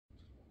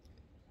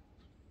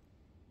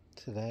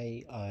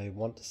Today I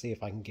want to see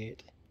if I can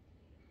get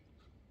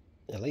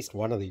at least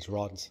one of these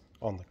rods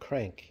on the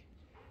crank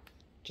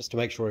just to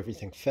make sure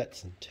everything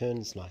fits and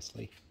turns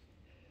nicely.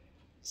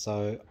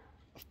 So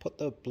I've put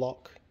the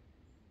block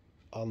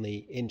on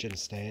the engine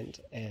stand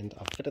and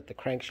I've fitted the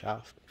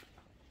crankshaft,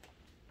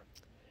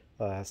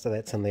 so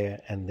that's in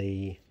there, and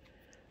the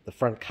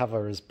front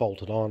cover is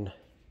bolted on,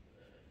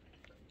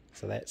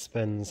 so that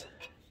spins.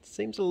 It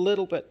seems a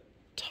little bit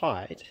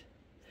tight.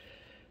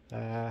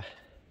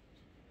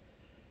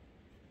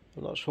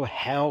 I'm not sure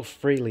how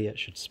freely it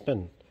should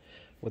spin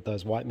with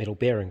those white metal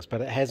bearings, but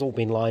it has all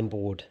been line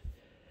bored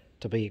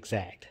to be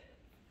exact,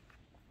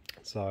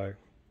 so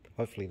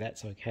hopefully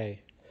that's okay.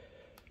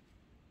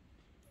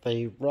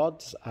 The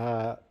rods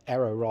are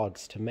arrow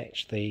rods to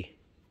match the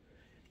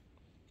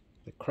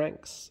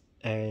cranks,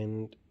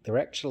 and they're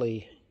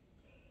actually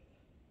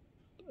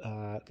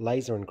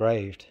laser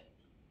engraved,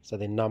 so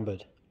they're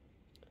numbered,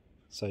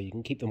 so you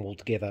can keep them all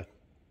together,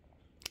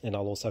 and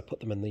I'll also put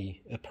them in the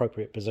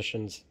appropriate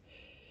positions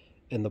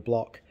in the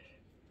block.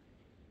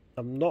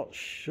 I'm not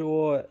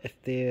sure if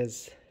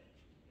there's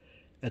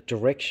a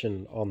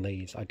direction on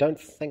these. I don't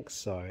think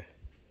so.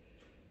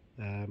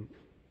 I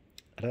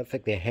don't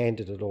think they're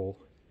handed at all,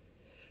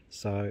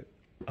 so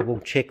I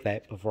will check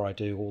that before I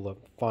do all the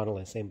final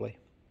assembly.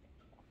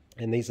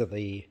 And these are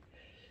the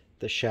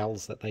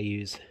shells that they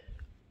use,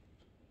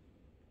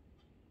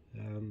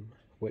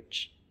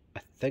 which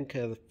I think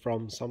are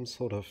from some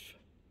sort of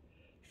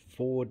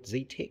Ford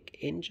Zetec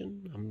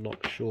engine. I'm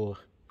not sure.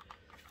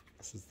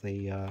 This is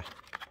the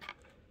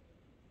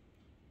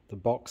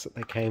box that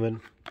they came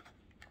in.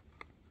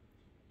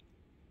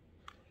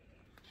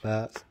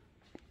 But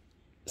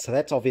so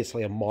that's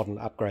obviously a modern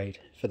upgrade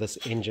for this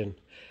engine.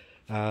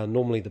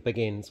 Normally the big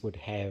ends would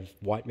have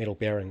white metal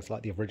bearings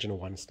like the original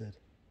ones did.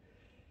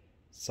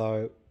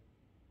 So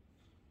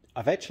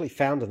I've actually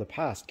found in the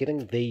past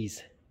getting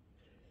these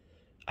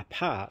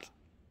apart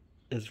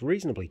is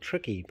reasonably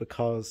tricky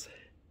because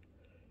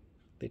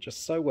they're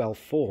just so well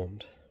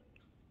formed.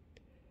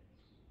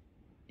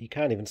 You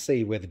can't even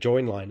see where the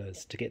join line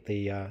is to get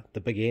the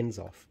big ends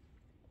off.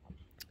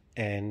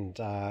 And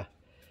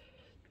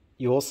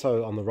you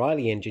also, on the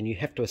Riley engine, you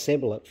have to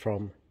assemble it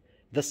from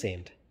this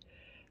end.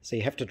 So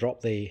you have to drop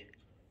the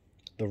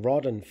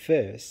rod in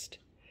first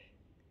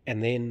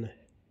and then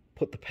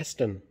put the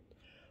piston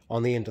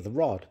on the end of the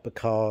rod,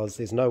 because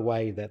there's no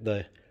way that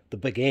the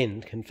big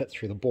end can fit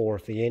through the bore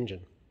of the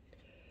engine.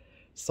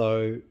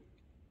 So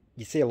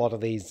you see a lot of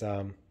these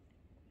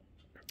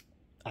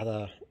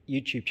other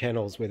YouTube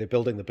channels where they're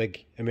building the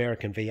big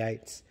American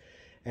V8s,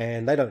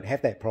 and they don't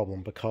have that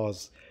problem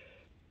because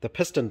the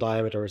piston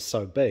diameter is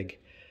so big.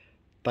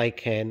 They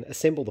can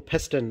assemble the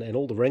piston and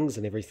all the rings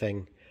and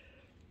everything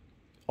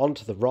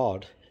onto the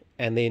rod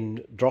and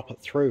then drop it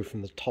through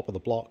from the top of the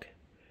block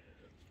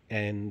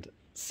and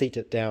seat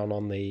it down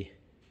on the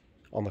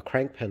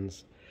crank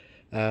pins.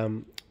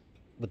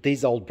 With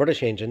these old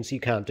British engines, you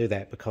can't do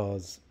that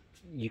because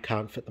you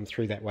can't fit them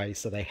through that way,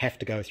 so they have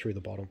to go through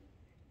the bottom.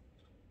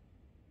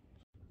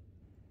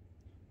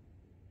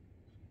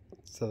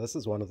 So this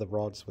is one of the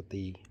rods with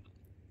the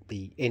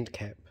end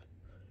cap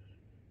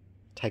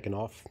taken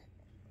off.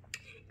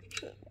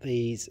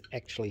 These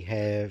actually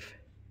have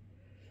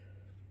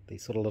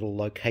these sort of little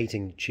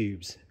locating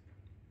tubes,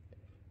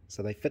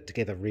 so they fit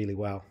together really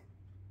well.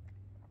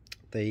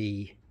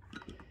 The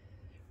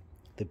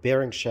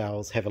bearing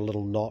shells have a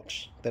little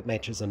notch that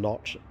matches a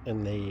notch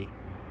in the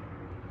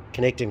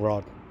connecting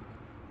rod,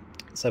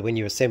 so when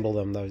you assemble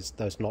them,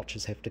 those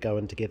notches have to go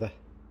in together.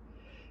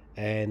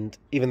 And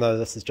even though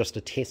this is just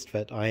a test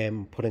fit, I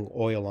am putting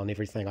oil on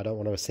everything. I don't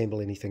want to assemble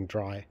anything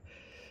dry.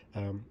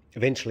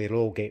 Eventually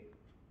it'll all get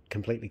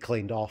completely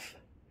cleaned off,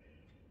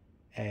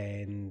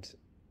 and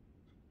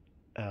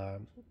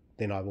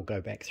then I will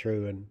go back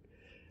through and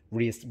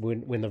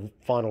when the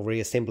final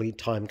reassembly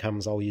time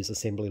comes, I'll use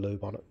assembly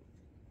lube on it.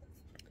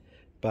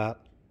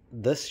 But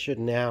this should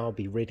now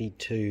be ready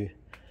to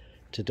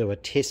do a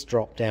test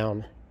drop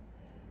down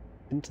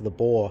into the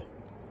bore,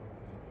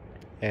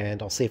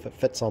 and I'll see if it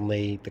fits on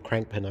the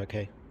crank pin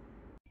okay.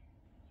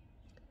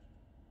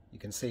 You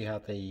can see how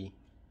the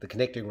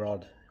connecting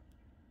rod,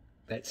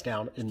 that's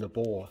down in the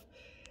bore,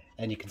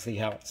 and you can see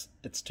how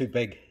it's too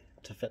big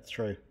to fit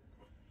through,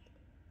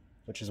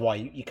 which is why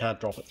you can't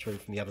drop it through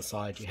from the other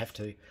side. You have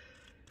to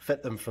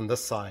fit them from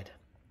this side,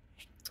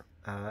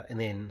 and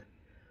then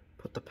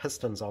put the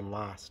pistons on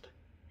last.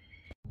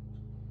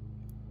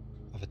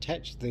 I've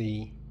attached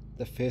the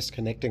first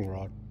connecting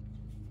rod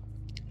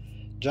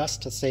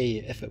just to see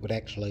if it would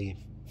actually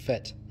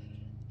fit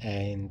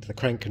and the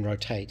crank can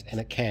rotate, and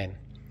it can.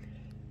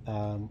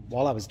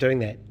 While I was doing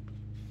that,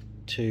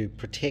 to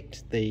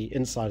protect the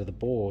inside of the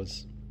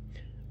bores,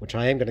 which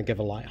I am going to give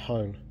a light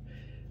hone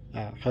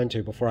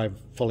to before I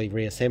fully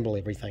reassemble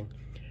everything,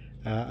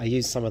 I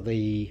used some of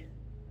the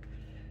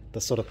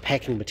sort of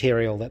packing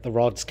material that the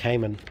rods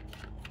came in,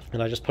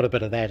 and I just put a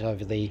bit of that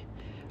over the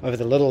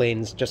little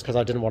ends, just because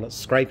I didn't want it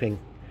scraping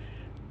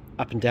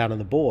up and down in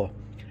the bore.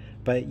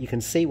 But you can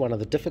see one of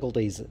the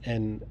difficulties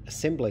in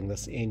assembling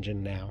this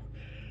engine now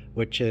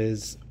which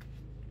is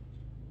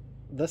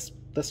this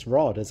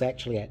rod is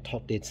actually at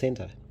top dead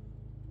center.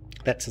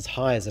 That's as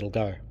high as it'll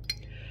go.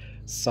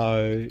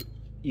 So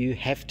you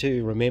have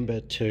to remember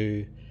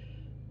to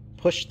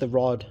push the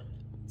rod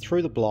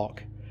through the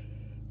block,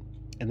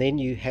 and then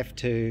you have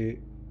to,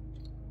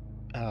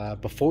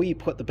 before you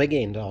put the big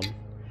end on,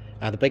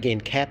 the big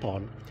end cap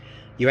on,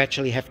 you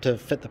actually have to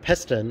fit the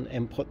piston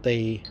and put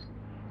the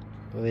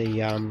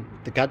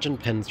gudgeon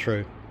pin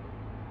through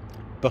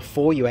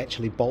before you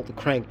actually bolt the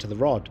crank to the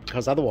rod,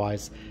 because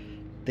otherwise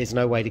there's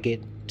no way to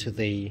get to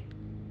the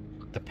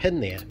pin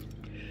there.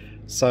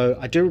 So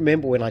I do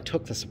remember when I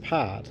took this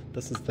apart,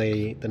 this is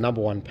the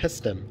number one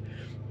piston,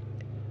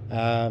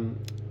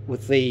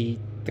 with the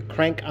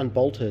crank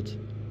unbolted,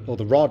 or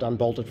the rod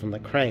unbolted from the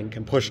crank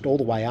and pushed all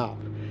the way up,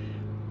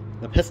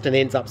 the piston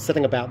ends up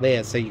sitting about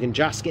there, so you can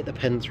just get the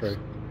pin through.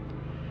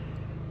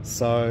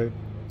 So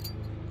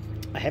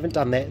I haven't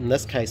done that in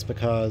this case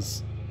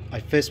because I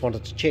first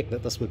wanted to check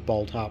that this would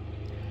bolt up,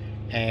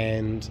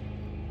 and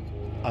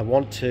I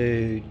want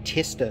to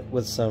test it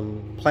with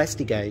some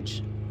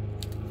Plastigauge,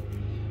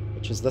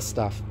 which is this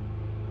stuff,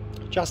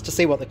 just to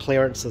see what the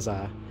clearances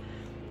are.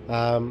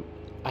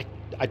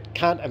 I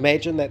can't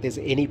imagine that there's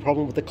any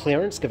problem with the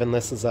clearance, given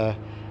this is a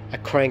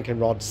crank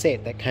and rod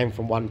set that came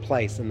from one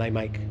place and they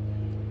make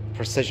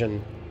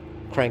precision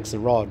cranks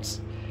and rods,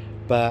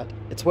 but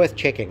it's worth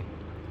checking,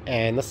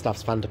 and this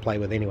stuff's fun to play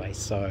with anyway,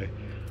 so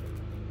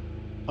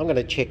I'm going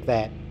to check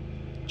that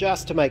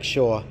just to make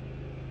sure.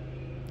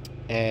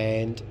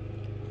 And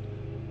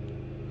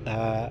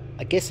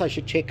I guess I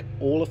should check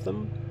all of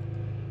them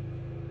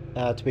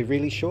to be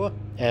really sure,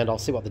 and I'll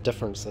see what the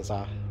differences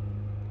are.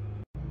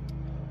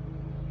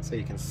 So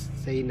you can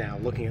see now,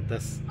 looking at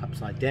this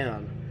upside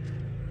down,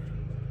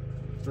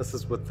 this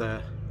is with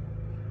the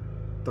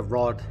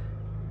rod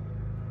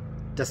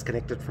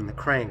disconnected from the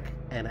crank,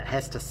 and it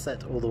has to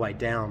sit all the way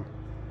down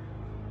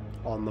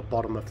on the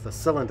bottom of the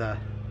cylinder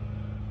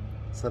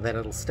so that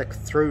it'll stick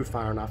through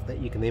far enough that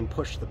you can then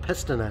push the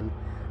piston in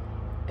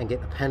and get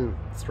the pin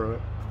through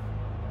it.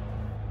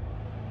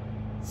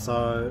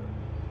 So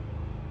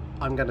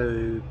I'm going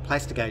to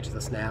Plastigauge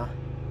this now.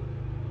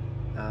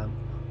 I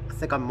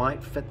think I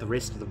might fit the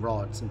rest of the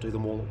rods and do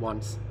them all at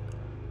once,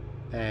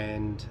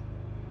 and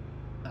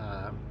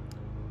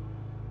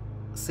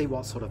see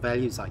what sort of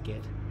values I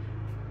get.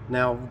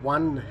 Now,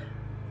 one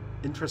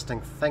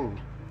interesting thing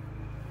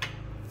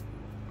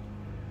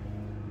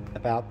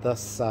about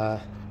this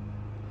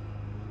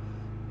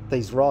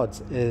these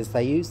rods is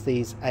they use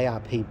these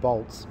ARP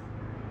bolts,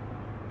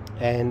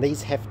 and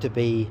these have to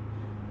be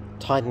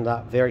tightened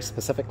up very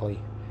specifically,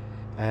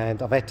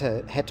 and I've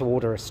had to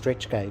order a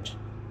stretch gauge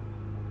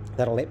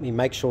that'll let me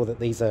make sure that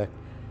these are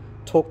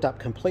torqued up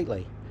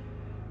completely.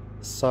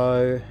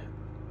 So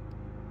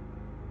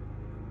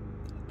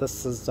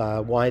this is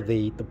why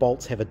the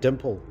bolts have a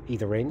dimple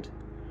either end,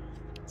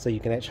 so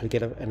you can actually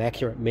get an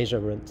accurate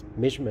measurement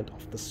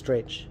of the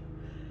stretch.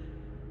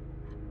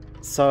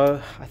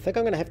 So I think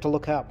I'm going to have to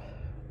look up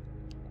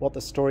what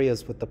the story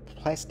is with the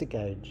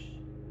Plastigauge.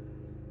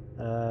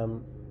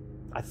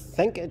 I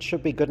think it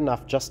should be good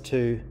enough just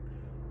to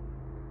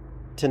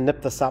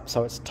nip this up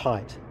so it's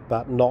tight,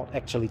 but not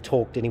actually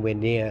torqued anywhere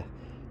near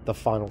the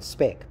final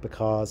spec,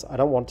 because I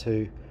don't want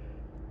to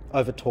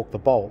over torque the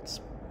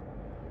bolts,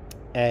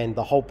 and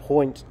the whole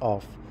point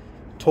of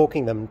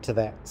torquing them to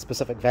that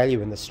specific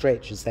value in the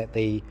stretch is that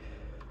the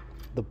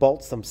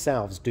bolts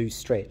themselves do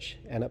stretch,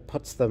 and it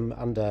puts them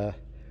under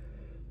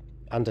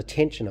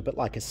tension, a bit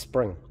like a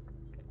spring,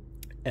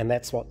 and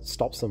that's what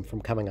stops them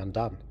from coming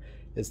undone,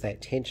 is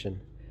that tension.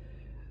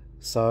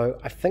 So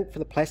I think for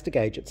the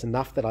Plastigauge it's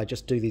enough that I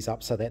just do these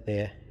up so that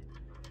they're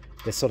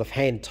sort of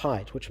hand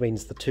tight, which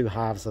means the two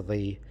halves of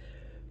the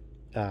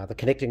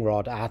connecting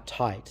rod are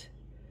tight,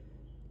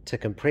 to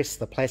compress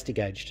the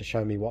Plastigauge to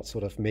show me what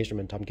sort of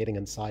measurement I'm getting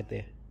inside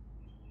there.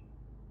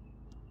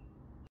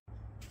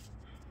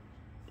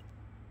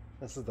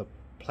 This is the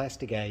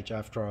Plastigauge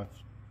after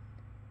I've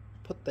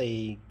put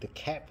the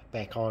cap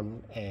back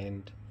on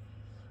and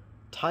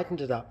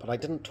tightened it up, but I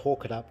didn't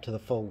torque it up to the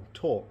full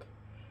torque.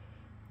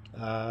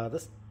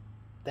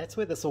 That's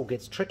where this all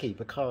gets tricky,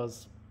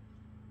 because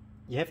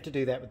you have to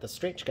do that with the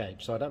stretch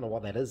gauge, so I don't know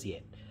what that is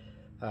yet,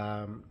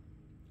 and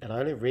I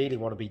only really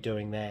want to be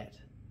doing that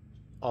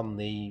on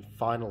the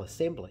final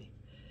assembly.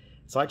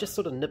 So I just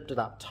sort of nipped it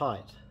up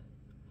tight,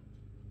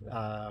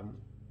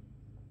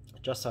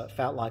 just so it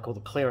felt like all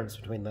the clearance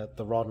between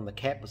the rod and the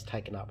cap was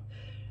taken up.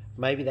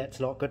 Maybe that's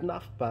not good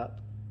enough, but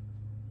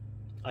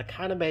I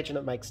can't imagine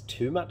it makes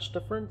too much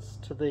difference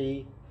to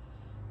the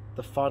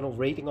final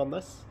reading on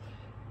this.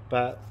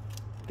 But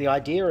the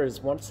idea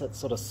is, once it's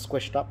sort of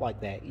squished up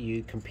like that,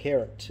 you compare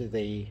it to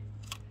the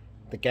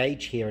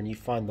gauge here, and you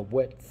find the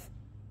width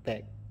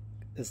that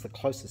is the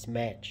closest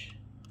match,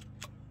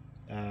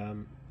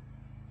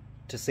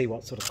 to see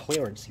what sort of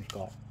clearance you've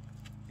got.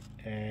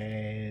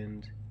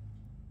 And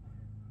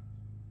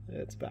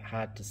it's a bit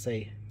hard to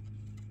see.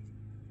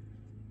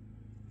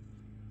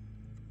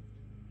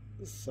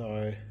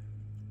 So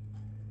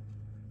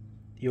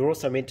you're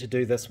also meant to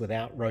do this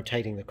without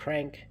rotating the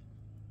crank,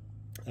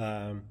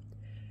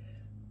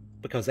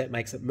 because that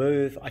makes it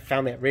move. I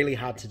found that really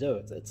hard to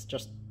do. It's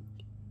just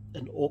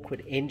an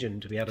awkward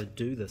engine to be able to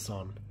do this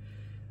on.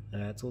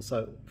 It's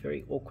also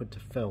very awkward to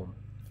film,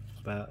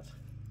 but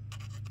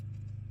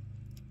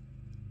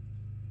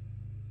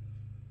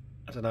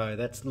I don't know,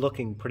 that's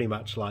looking pretty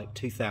much like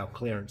 2 thou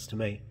clearance to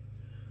me.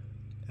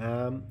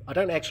 I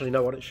don't actually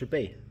know what it should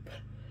be,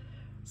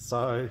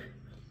 so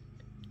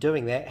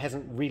doing that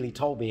hasn't really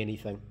told me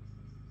anything,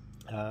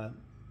 so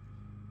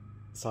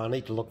I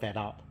need to look that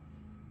up.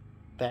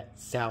 That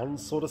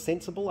sounds sort of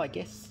sensible, I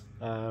guess.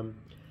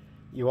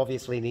 You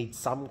obviously need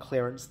some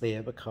clearance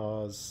there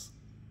because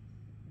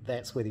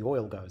that's where the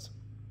oil goes.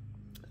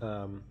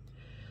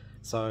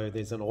 So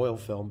there's an oil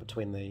film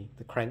between the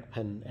crank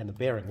pin and the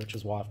bearing, which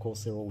is why, of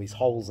course, there are all these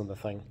holes in the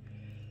thing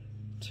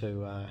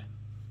to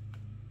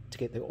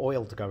get the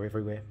oil to go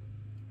everywhere.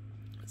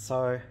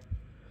 So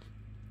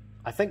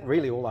I think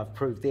really all I've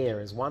proved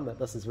there is, one, that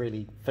this is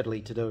really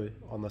fiddly to do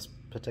on this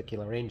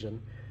particular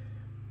engine,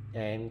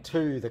 and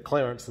two, the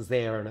clearance is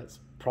there and it's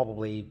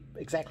probably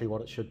exactly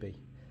what it should be.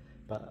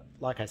 But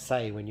like I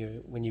say, when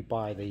you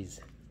buy these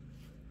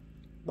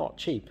not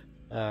cheap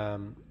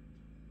modern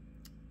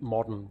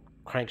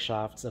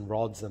crankshafts and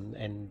rods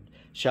and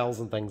shells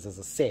and things as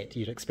a set,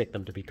 you'd expect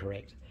them to be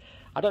correct.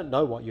 I don't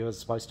know what you're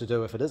supposed to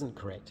do if it isn't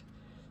correct.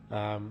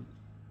 You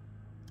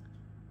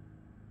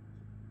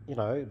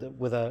know,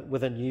 with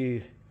a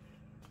new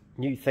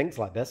things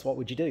like this, what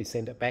would you do?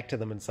 Send it back to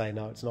them and say,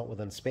 no, it's not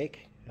within spec?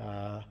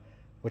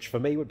 Which for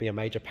me would be a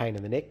major pain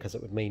in the neck, because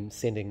it would mean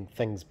sending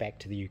things back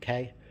to the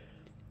UK.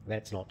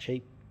 That's not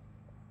cheap.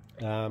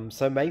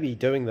 So maybe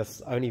doing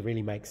this only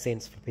really makes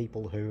sense for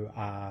people who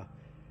are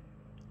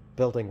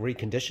building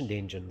reconditioned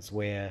engines,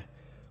 where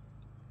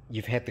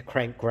you've had the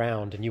crank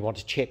ground and you want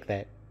to check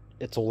that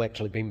it's all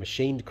actually been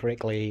machined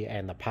correctly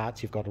and the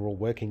parts you've got are all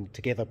working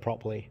together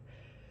properly.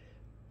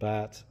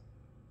 But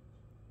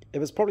it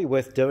was probably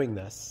worth doing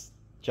this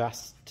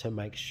just to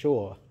make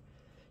sure.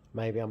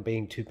 Maybe I'm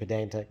being too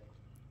pedantic,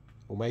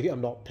 or maybe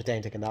I'm not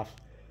pedantic enough.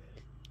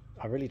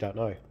 I really don't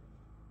know.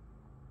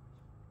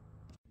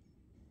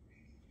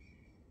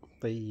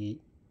 The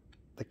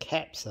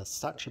caps are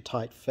such a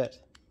tight fit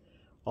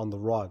on the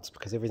rods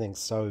because everything's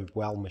so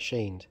well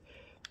machined.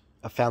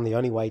 I found the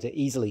only way to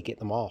easily get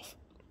them off,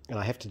 and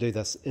I have to do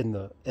this in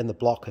the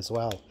block as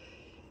well,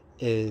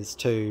 is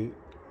to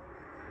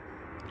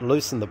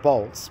loosen the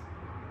bolts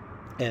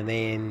and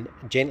then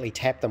gently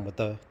tap them with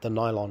the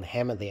nylon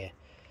hammer there,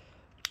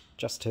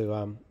 just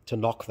to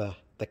knock the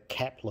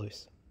cap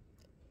loose.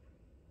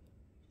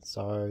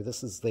 So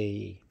this is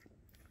the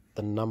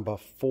number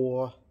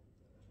 4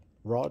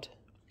 rod.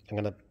 I'm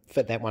going to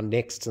fit that one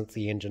next, since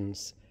the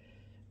engine's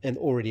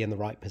already in the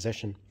right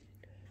position.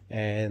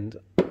 And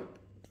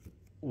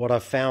what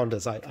I've found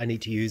is I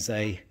need to use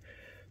a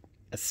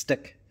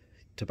stick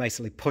to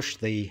basically push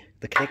the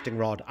connecting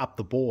rod up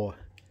the bore,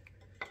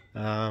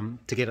 to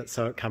get it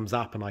so it comes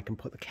up and I can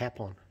put the cap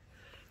on.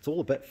 It's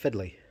all a bit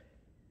fiddly.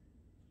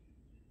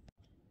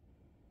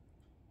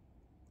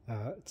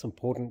 It's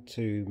important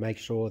to make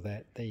sure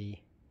that the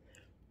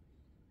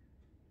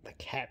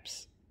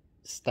caps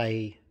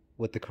stay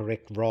with the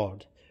correct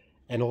rod,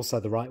 and also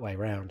the right way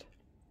round.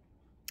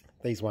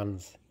 These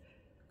ones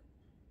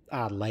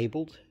are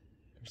labelled,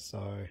 so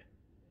you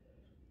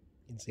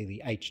can see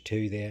the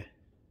H2 there,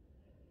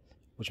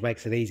 which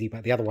makes it easy,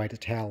 but the other way to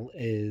tell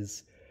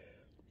is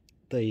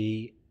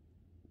the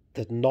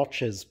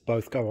notches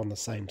both go on the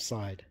same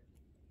side.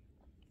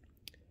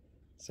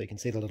 So you can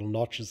see the little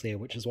notches there,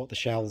 which is what the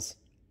shells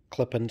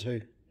clip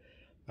into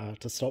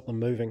to stop them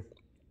moving,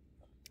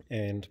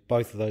 and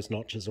both of those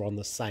notches are on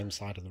the same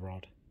side of the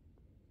rod.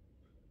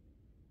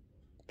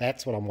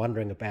 That's what I'm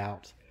wondering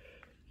about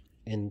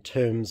in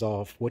terms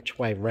of which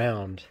way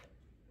round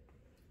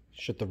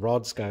should the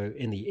rods go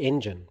in the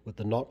engine, with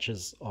the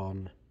notches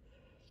on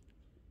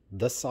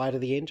this side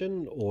of the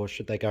engine, or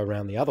should they go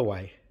around the other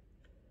way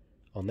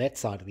on that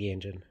side of the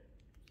engine?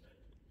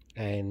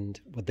 And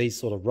with these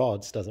sort of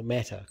rods, doesn't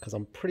matter, because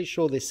I'm pretty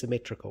sure they're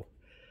symmetrical,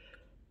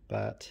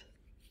 but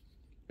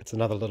it's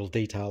another little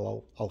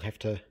detail I'll have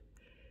to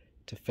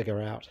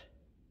figure out.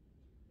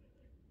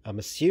 I'm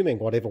assuming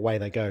whatever way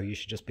they go, you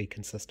should just be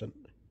consistent.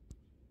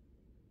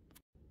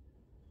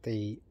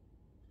 The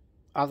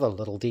other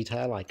little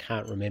detail I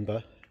can't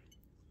remember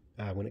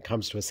when it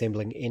comes to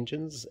assembling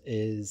engines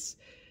is,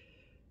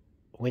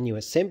 when you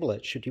assemble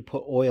it, should you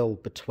put oil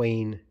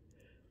between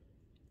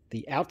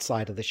the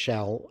outside of the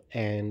shell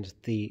and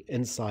the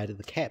inside of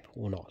the cap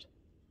or not?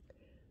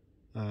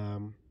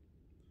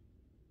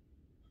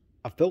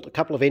 I've built a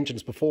couple of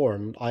engines before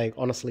and I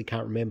honestly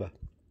can't remember.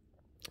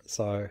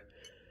 So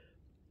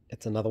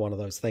it's another one of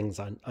those things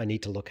I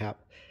need to look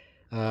up.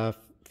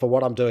 For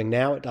what I'm doing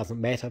now, it doesn't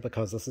matter,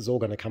 because this is all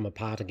going to come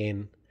apart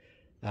again.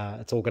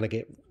 It's all going to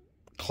get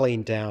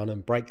cleaned down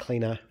and brake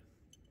cleaner,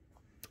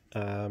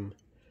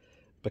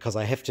 because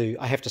I have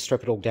to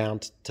strip it all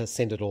down to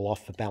send it all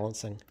off for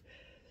balancing.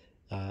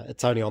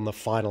 It's only on the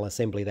final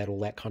assembly that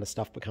all that kind of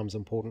stuff becomes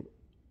important.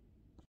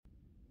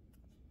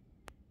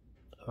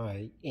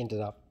 I ended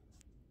up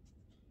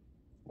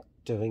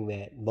doing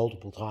that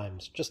multiple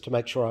times just to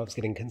make sure I was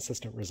getting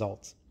consistent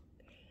results.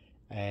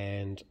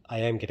 And I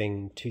am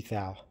getting 2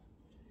 thou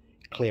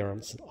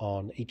clearance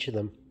on each of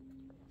them.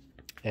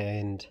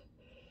 And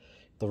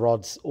the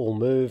rods all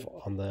move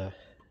on the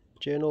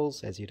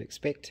journals as you'd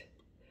expect.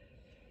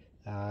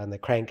 And the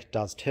crank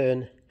does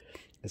turn.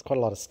 There's quite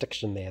a lot of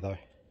stiction there though.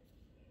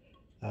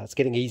 It's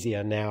getting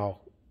easier now.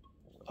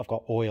 I've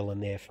got oil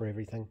in there for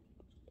everything.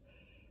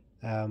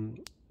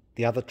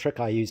 The other trick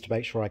I use to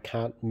make sure I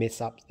can't mess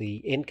up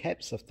the end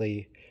caps of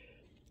the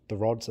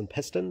rods and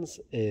pistons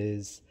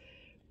is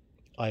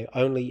I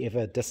only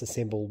ever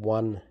disassemble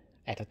one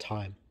at a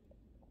time.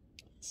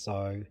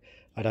 So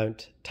I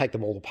don't take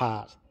them all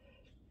apart,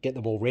 get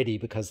them all ready,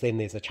 because then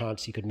there's a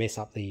chance you could mess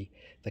up the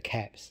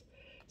caps.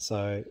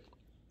 So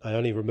I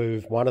only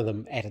remove one of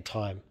them at a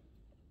time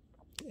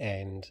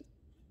and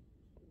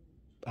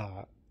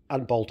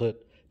unbolt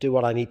it, do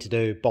what I need to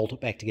do, bolt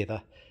it back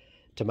together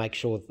to make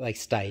sure that they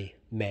stay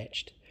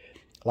matched.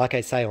 Like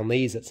I say, on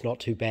these it's not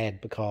too bad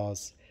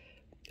because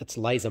it's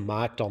laser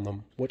marked on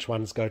them which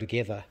ones go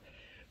together.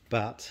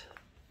 But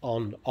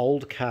on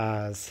old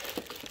cars,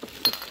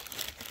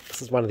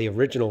 this is one of the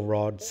original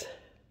rods.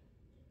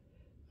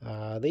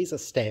 These are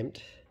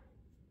stamped,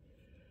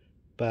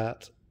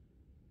 but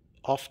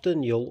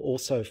often you'll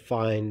also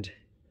find,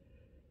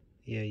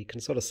 yeah, you can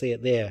sort of see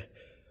it there,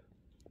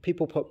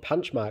 people put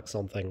punch marks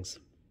on things.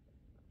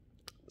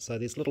 So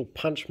there's little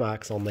punch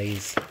marks on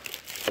these,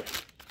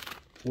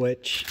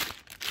 which,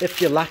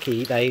 if you're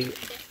lucky,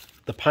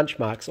 the punch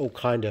marks all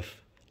kind of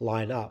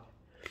line up.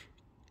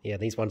 Yeah,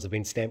 these ones have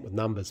been stamped with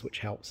numbers, which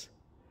helps.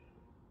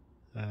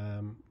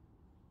 I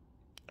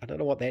don't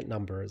know what that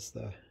number is,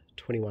 the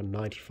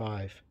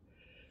 2195,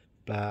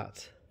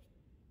 but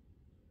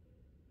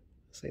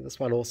see, this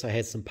one also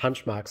has some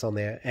punch marks on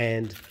there,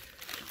 and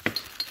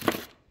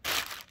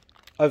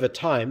over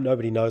time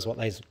nobody knows what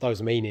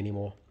those mean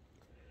anymore.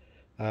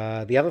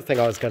 The other thing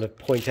I was going to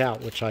point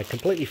out, which I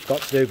completely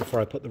forgot to do before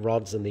I put the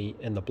rods in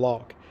the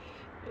block,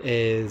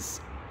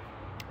 is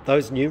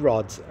those new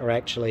rods are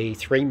actually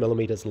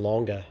 3mm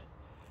longer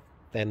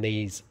than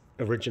these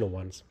original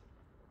ones,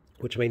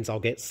 which means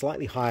I'll get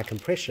slightly higher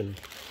compression,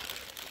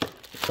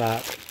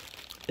 but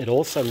it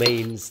also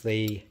means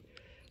the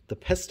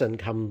piston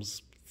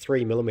comes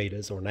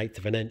 3mm or 1/8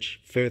 of an inch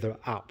further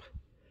up,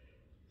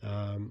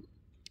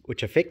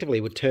 which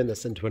effectively would turn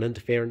this into an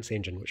interference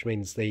engine, which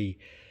means the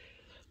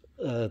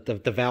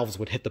valves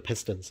would hit the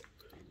pistons.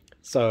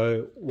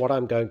 So what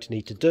I'm going to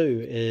need to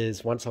do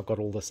is, once I've got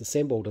all this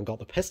assembled and got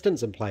the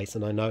pistons in place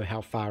and I know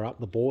how far up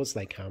the bores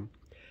they come,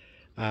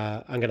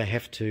 I'm going to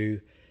have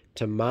to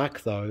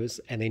mark those,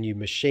 and then you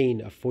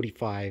machine a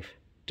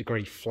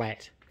 45-degree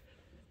flat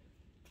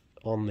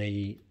on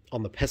the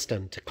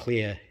piston to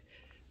clear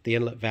the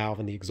inlet valve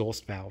and the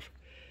exhaust valve.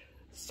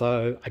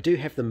 So I do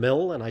have the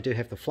mill and I do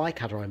have the fly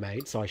cutter I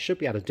made, so I should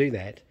be able to do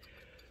that.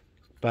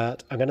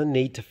 But I'm going to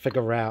need to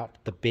figure out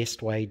the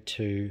best way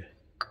to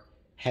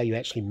how you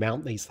actually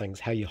mount these things,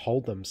 how you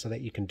hold them so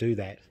that you can do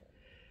that.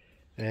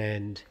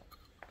 And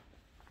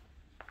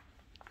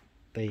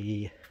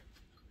the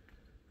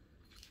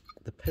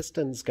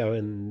pistons go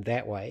in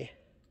that way.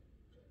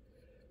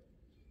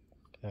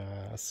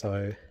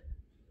 So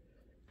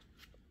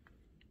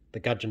the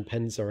gudgeon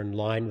pins are in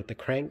line with the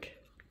crank,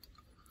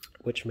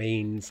 which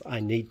means I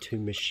need to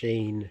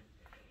machine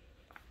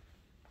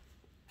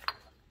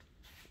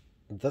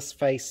this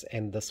face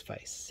and this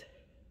face.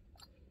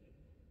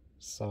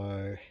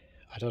 So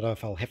I don't know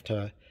if I'll have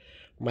to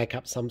make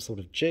up some sort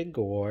of jig,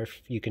 or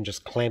if you can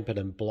just clamp it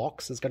in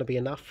blocks is going to be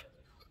enough.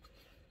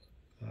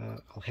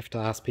 I'll have to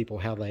ask people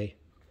how they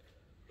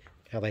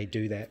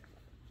do that.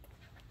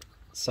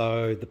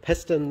 So the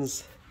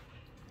pistons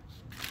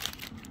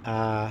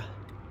are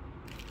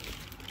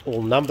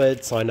all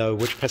numbered, so I know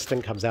which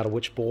piston comes out of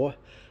which bore.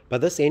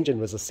 But this engine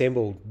was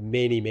assembled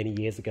many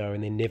years ago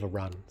and then never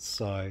run,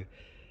 so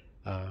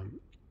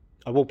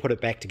I will put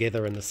it back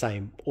together in the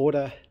same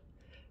order,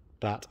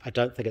 but I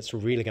don't think it's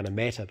really going to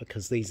matter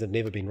because these have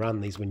never been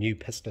run. These were new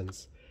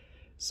pistons.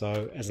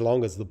 So as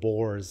long as the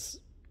bores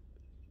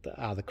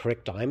are the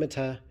correct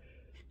diameter,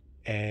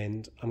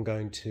 and I'm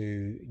going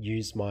to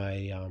use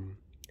my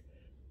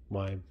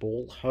my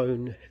ball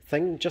hone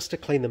thing just to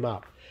clean them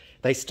up.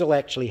 They still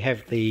actually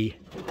have the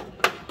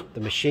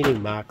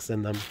machining marks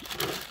in them.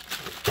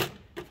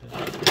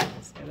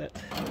 Is that it?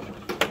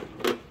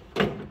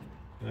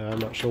 I'm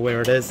not sure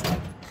where it is.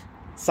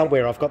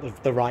 Somewhere I've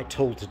got the right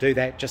tool to do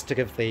that, just to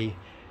give the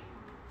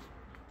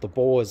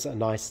bores a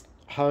nice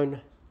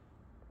hone,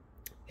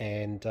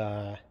 and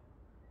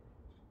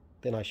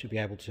then I should be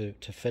able to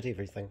fit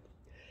everything.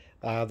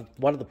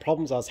 One of the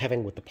problems I was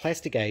having with the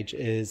Plastigauge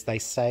is they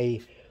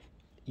say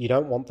you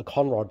don't want the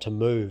conrod to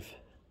move,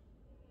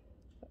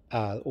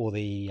 or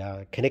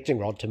the connecting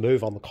rod to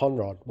move on the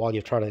conrod while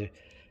you're trying to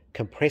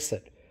compress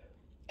it.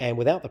 And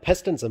without the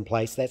pistons in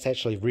place, that's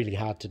actually really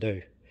hard to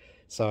do.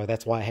 So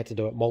that's why I had to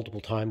do it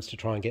multiple times to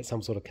try and get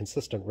some sort of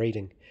consistent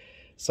reading.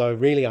 So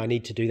really I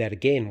need to do that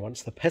again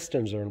once the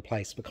pistons are in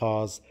place,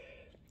 because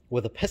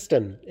with a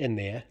piston in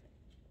there,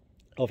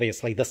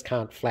 Obviously this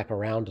can't flap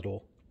around at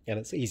all, and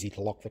it's easy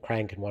to lock the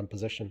crank in one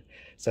position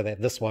so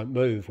that this won't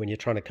move when you're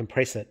trying to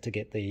compress it to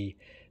get the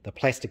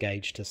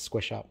Plastigauge to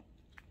squish up.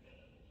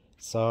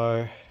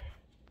 So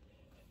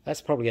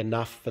that's probably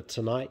enough for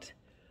tonight.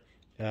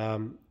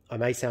 I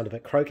may sound a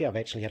bit croaky. I've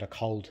actually had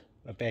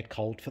a bad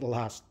cold for the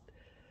last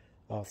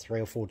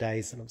 3 or 4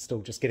 days, and I'm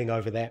still just getting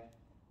over that.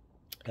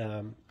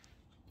 And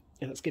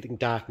it's getting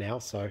dark now,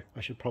 so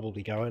I should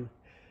probably go in.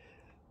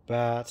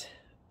 But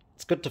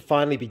it's good to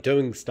finally be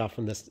doing stuff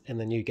in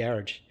the new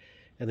garage,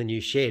 in the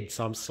new shed.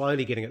 So I'm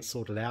slowly getting it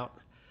sorted out.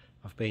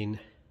 I've been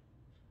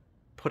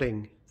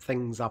putting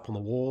things up on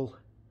the wall.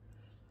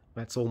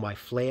 That's all my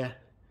flare.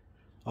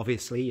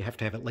 Obviously, you have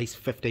to have at least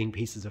 15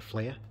 pieces of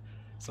flare,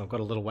 so I've got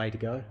a little way to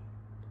go.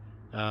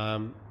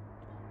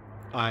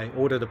 I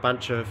ordered a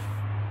bunch of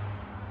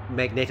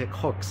magnetic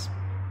hooks,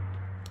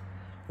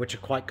 which are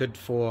quite good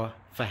for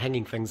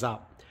hanging things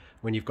up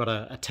when you've got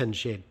a tin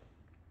shed.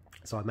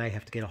 So I may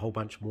have to get a whole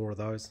bunch more of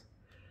those.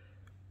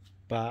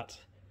 But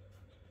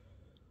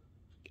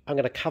I'm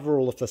going to cover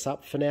all of this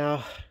up for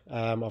now.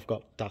 I've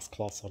got dust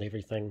cloths on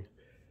everything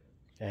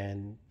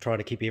and trying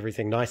to keep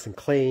everything nice and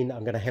clean.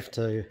 I'm going to have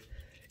to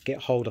get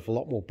hold of a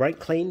lot more brake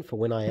clean for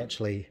when I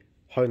actually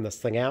hone this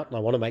thing out, and I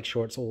want to make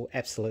sure it's all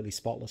absolutely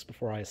spotless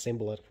before I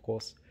assemble it, of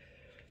course.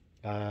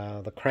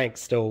 The crank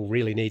still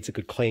really needs a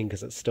good clean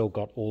because it's still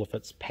got all of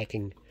its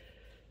packing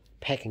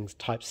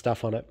type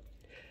stuff on it.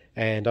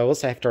 And I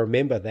also have to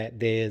remember that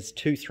there's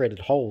 2 threaded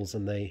holes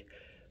in the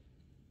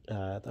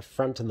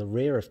front and the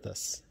rear of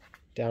this,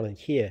 down in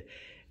here,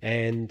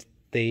 and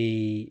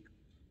the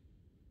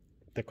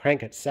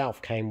crank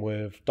itself came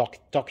with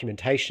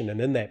documentation,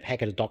 and in that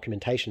packet of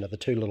documentation are the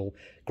 2 little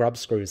grub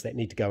screws that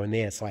need to go in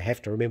there, so I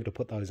have to remember to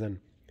put those in.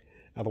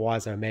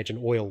 Otherwise I imagine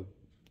oil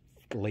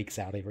leaks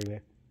out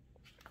everywhere.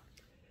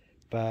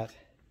 But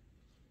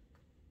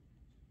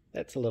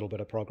that's a little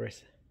bit of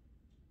progress.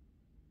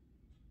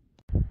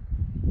 It's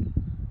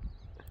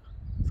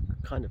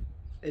kind of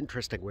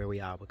interesting where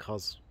we are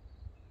because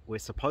we're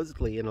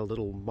supposedly in a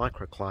little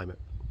microclimate,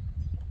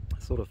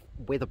 sort of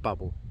weather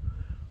bubble,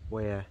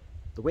 where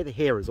the weather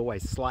here is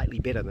always slightly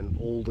better than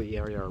all the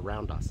area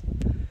around us.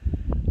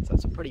 So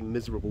it's a pretty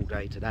miserable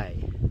day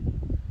today.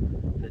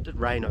 And it did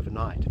rain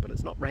overnight, but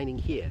it's not raining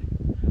here.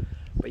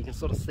 But you can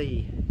sort of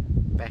see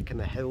back in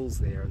the hills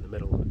there in the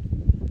middle,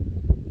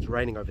 it's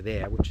raining over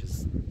there, which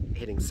is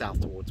heading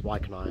south towards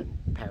Waikanae and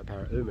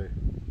Paraparaumu.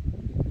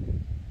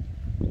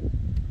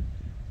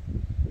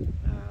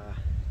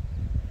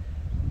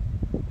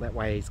 That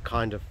way is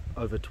kind of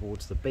over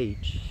towards the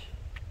beach.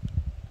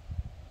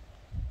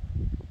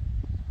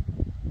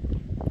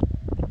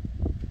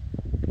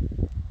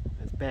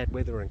 There's bad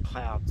weather and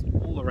clouds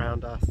all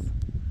around us,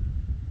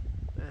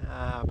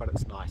 but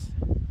it's nice,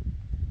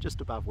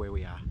 just above where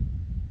we are.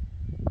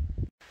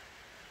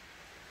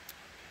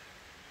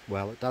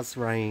 Well, it does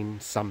rain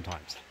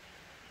sometimes.